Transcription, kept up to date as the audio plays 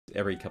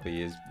Every couple of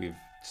years we've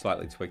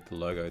slightly tweaked the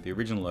logo. The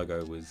original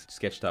logo was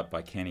sketched up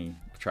by Kenny,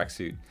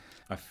 tracksuit.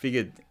 I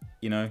figured,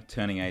 you know,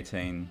 turning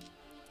 18,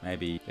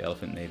 maybe the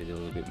elephant needed a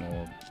little bit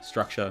more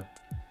structure.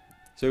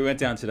 So we went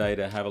down today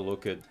to have a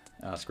look at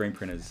screen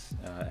printers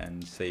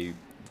and see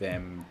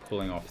them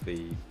pulling off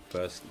the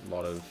first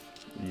lot of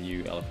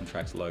new Elefant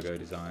Traks logo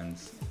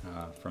designs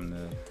from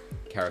the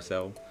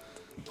carousel.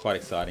 Quite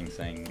exciting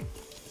seeing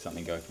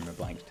something go from a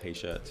blank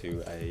t-shirt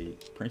to a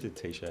printed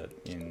t-shirt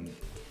in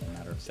a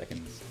matter of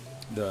seconds.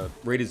 The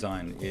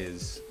redesign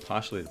is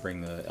partially to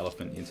bring the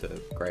elephant into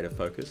greater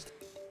focus.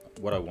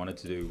 What I wanted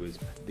to do was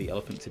the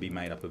elephant to be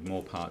made up of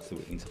more parts that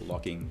were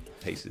interlocking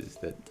pieces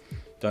that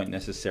don't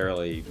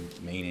necessarily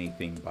mean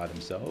anything by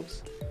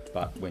themselves,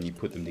 but when you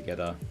put them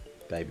together,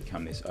 they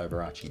become this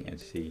overarching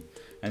entity.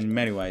 And in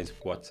many ways,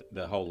 what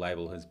the whole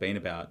label has been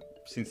about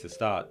since the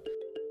start